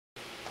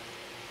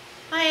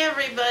Hi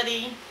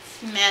everybody,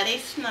 it's Maddie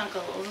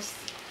Snuggles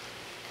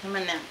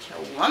coming at you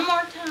one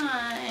more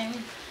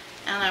time,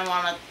 and I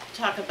want to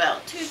talk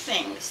about two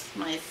things.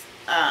 My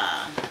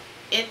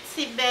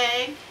ipsy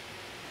bag,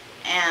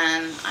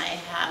 and I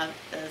have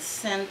the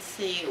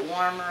scentsy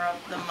warmer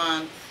of the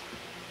month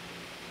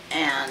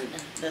and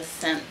the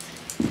scent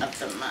of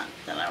the month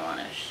that I want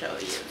to show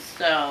you.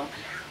 So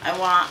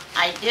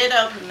I did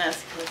open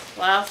this because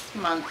last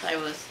month I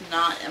was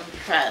not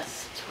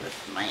impressed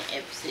with my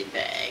ipsy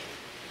bag.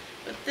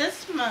 But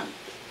this month,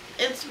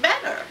 it's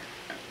better.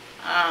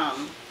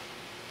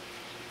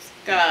 It's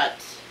got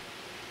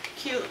a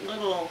cute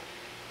little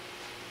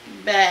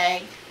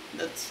bag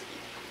that's,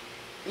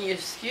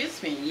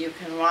 excuse me, you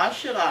can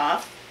wash it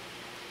off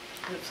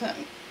if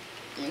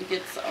it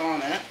gets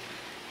on it.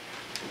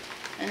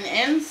 And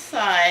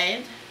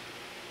inside,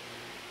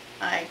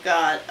 I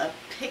got a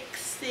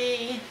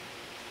Pixie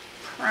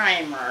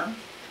primer,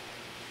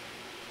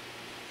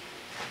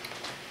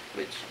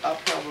 which I'll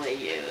probably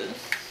use.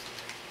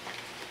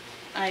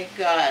 I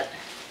got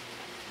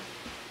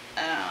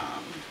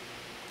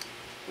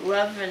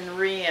Love and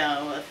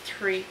Rio, a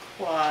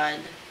 3-quad.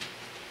 It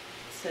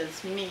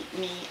says meet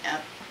me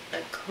at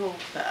the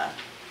Copa.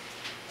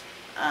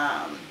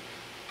 And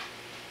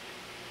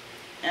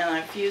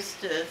I've used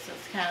this.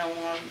 It's kind of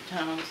warm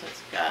tones.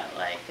 It's got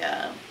like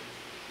a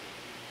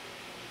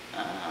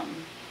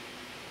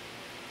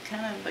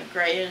kind of a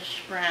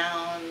grayish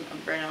brown,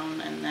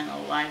 and then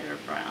a lighter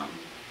brown.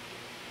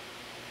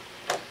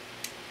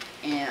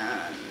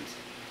 And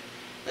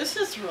this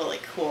is really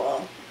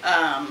cool.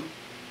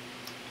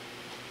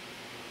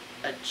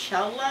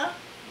 Achella,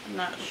 I'm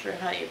not sure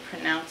how you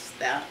pronounce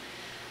that,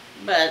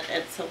 but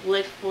it's a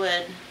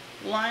liquid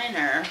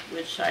liner,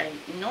 which I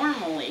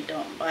normally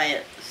don't buy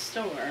at the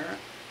store,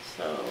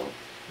 so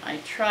I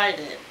tried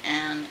it,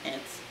 and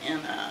it's in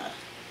a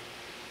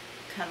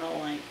kind of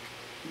like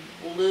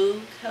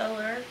blue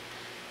color,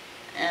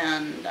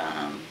 and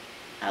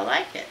I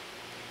like it.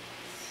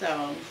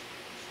 So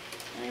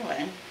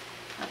anyway,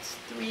 that's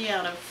 3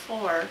 out of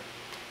 4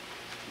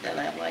 that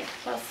I like,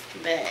 plus the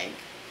bag.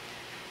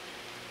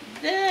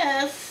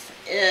 This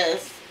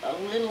is a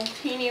little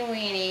teeny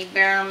weeny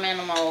Bare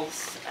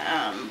Minimals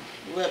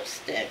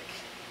lipstick,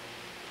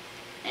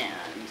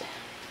 and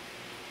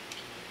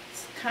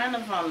it's kind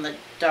of on the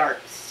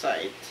dark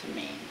side to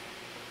me.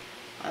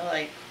 I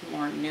like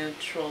more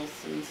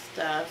neutrals and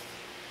stuff,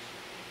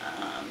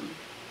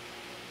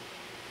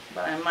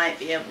 but I might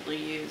be able to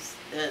use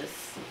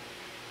this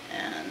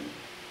and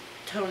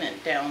tone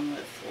it down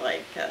with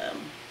like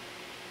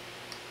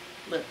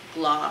lip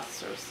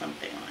gloss or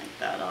something like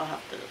that. I'll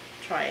have to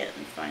try it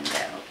and find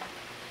out.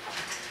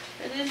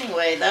 But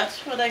anyway,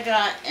 that's what I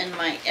got in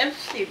my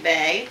ipsy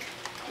bag,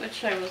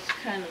 which I was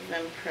kind of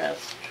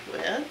impressed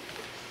with.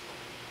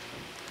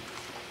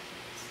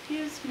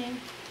 Excuse me.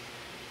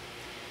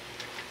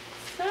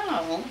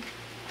 So,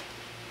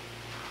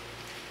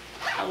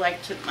 I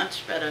liked it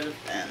much better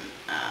than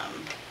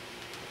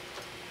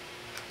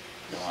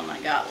the one I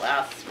got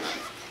last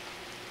month.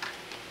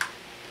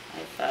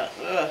 I thought,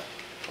 ugh,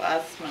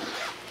 last month.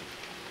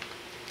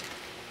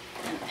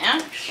 And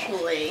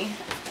actually,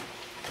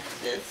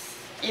 this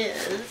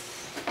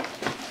is,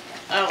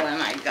 oh,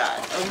 and I got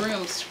a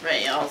room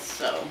spray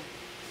also.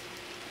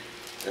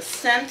 The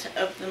scent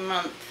of the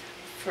month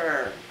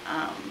for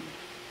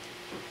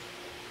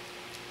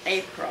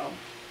April,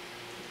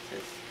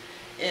 this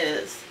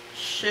is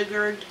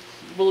Sugared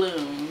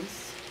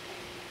Blooms,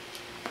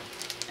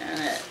 and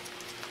it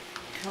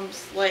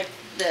comes like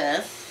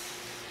this.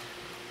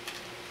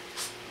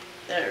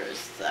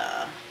 There's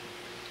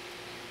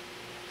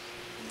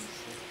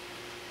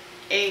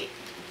 8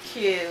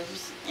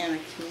 cubes in a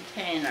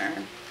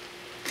container,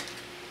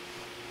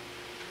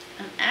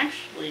 and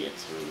actually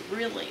it's a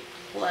really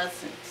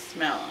pleasant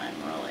smell.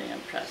 I'm really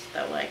impressed.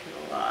 I like it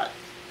a lot.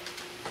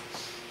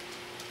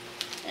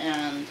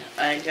 And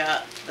I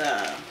got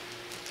the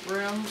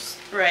room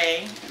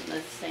spray in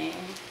the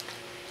same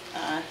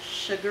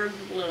Sugared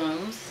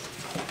Blooms.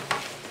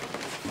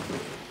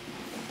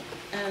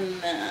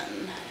 And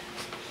then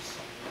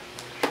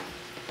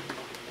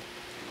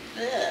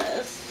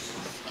this,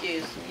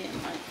 excuse me, it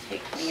might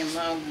take me a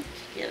moment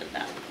to get it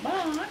out of the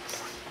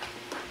box,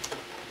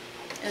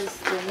 is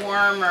the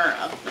warmer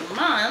of the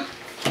month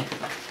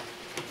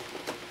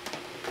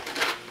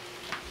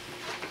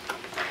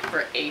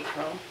for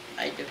April,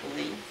 I do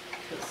believe,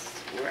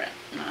 because we're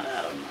not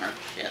out of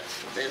March yet,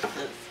 so this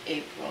is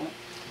April.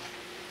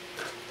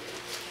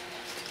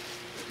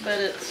 But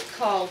it's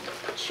called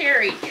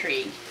Cherry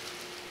Tree.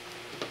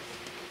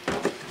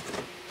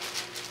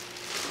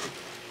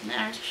 And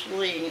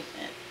actually,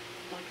 it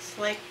looks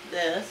like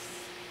this.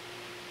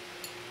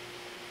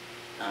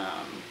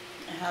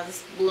 It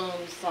has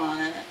blooms on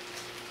it.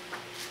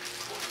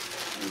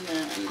 And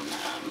then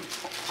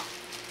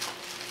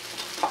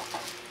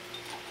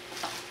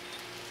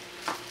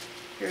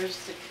here's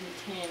the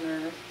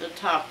container, the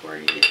top where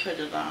you put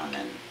it on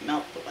and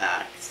melt the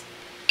wax.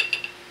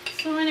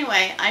 So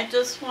anyway, I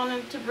just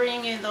wanted to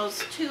bring you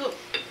those two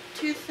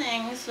two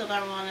things that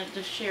I wanted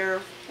to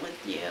share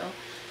with you.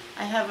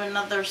 I have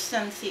another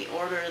scentsy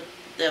order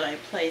that I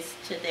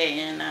placed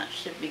today, and that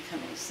should be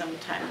coming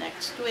sometime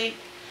next week.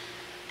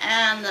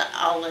 And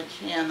I'll let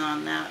you in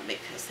on that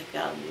because I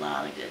got a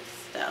lot of good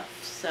stuff.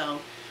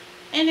 So,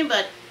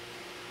 anyway,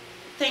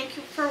 thank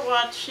you for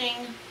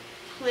watching.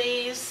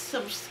 Please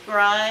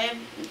subscribe,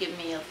 give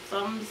me a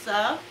thumbs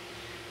up,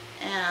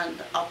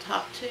 and I'll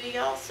talk to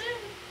y'all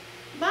soon.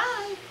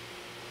 Bye.